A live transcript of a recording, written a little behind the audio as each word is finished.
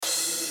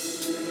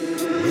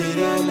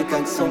нереально,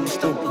 как сон,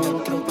 что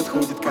утро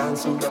подходит к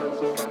концу.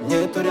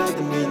 Нету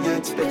рядом меня,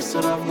 теперь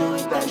все равно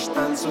и дальше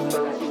танцуй.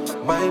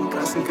 Моим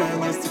красным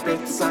конец, теперь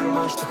ты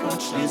сама, что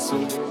хочешь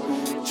рисуй.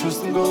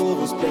 Чувствуй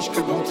голову, спрячь,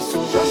 как будто все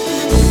ужасно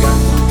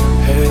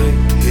Эй,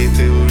 и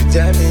ты,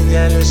 уйдя,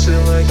 меня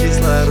лишила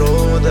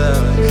кислорода.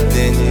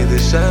 Мне не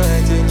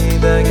дышать и не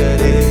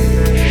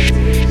догореть.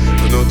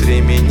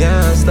 Внутри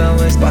меня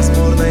осталась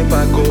пасмурная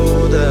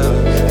погода.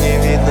 Не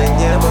видно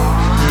неба,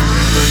 не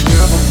видно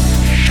неба.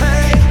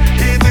 Эй,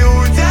 и ты,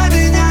 уйдя,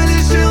 меня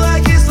лишила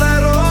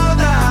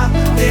кислорода.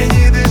 Мне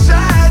не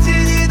дышать и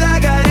не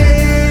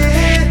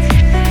догореть.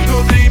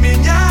 Внутри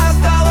меня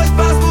осталась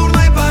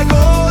пасмурная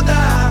погода.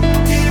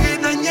 Не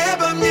видно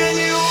неба, мне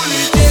не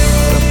улететь.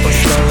 Тропа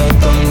стала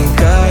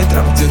тонкой,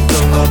 троп где-то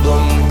в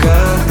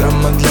обломках.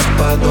 Драма для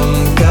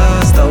подонка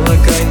стала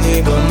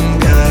крайне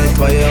громкой.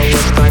 Твоя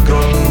ложь так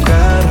громко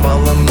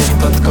рвала мне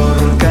под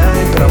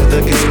коркой.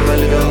 Правда грива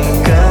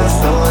львенка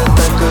стала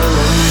такой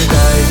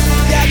ломкой.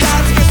 Я дал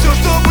тебе все,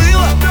 что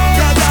было,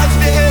 я дал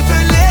тебе это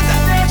лето.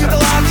 Ты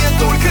дала мне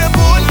только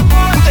боль,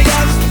 будто я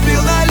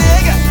наступил на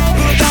лего.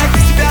 Было так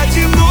без тебя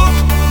темно,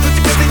 но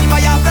теперь ты не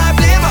моя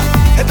проблема.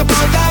 Это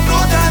было давно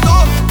дано,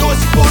 до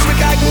сих пор мы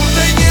как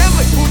будто не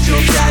мы.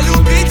 Учился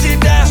любить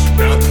тебя,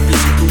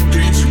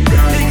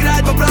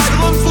 играть по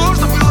правилам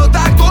сложно. Было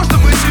так тошно,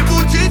 мысли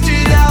пути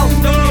терял.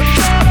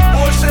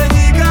 Больше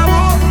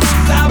никого,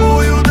 с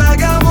тобою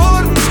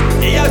договор.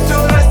 И я все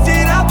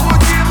растерял,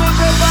 пути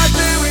будто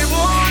подзывый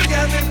вор.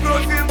 Органы в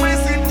кровь и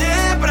мысли мне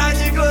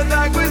проникло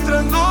так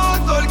быстро, но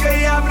только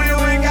я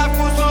привык ко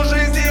вкусу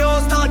жизни,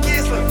 он стал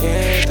кислым.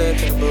 Нет,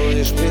 это был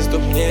лишь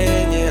приступ,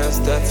 мне не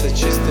остаться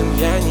чистым.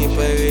 Я не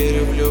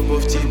поверю в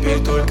любовь, теперь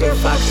только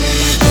факты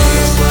и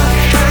числа.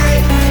 Эй,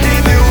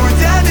 и ты,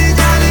 уйдя,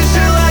 меня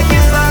лишила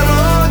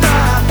кислорода.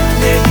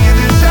 Мне не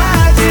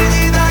дышать и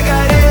не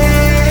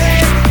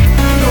догореть.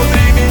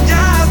 Внутри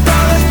меня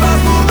осталась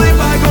пасмурная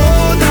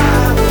погода.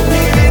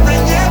 Не видно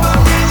неба,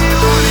 мне не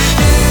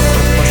улететь.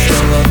 Тропа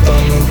стала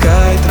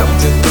тонкой, троп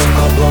где-то в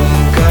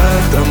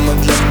обломках. Драма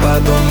для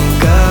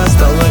подонка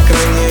стала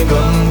крайне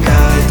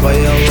громкой.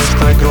 Твоя ложь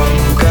так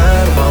громко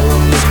рвала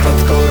мне под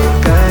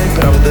коркой.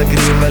 Правда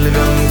грива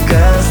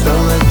львенка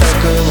стала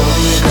такой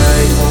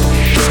ломкой.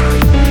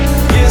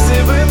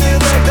 Если бы мне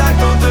тогда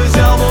кто-то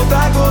взял вот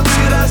так вот и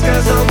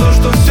рассказал то,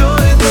 что все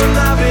это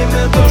на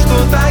время, то, что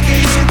так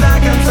и не до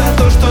конца,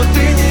 то, что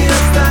ты не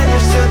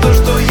останешься, то,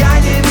 что я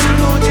не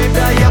верну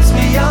тебя, я б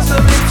смеялся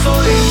в лицо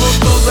ему,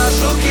 что за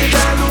шутки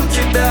дану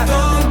тебя.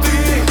 Но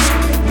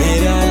ты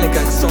нереально,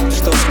 как сон,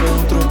 что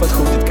утру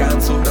подходит к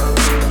концу.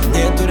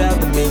 Нету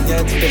рядом меня,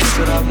 теперь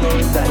все равно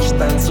и дальше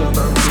танцуй.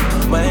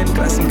 Моим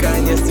красным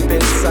конец,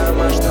 теперь ты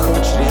сама, что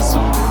хочешь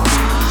рисуй.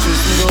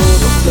 Чувствуй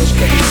голову, плечь,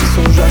 как будто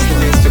все ужасно,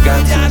 весь все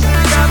концу.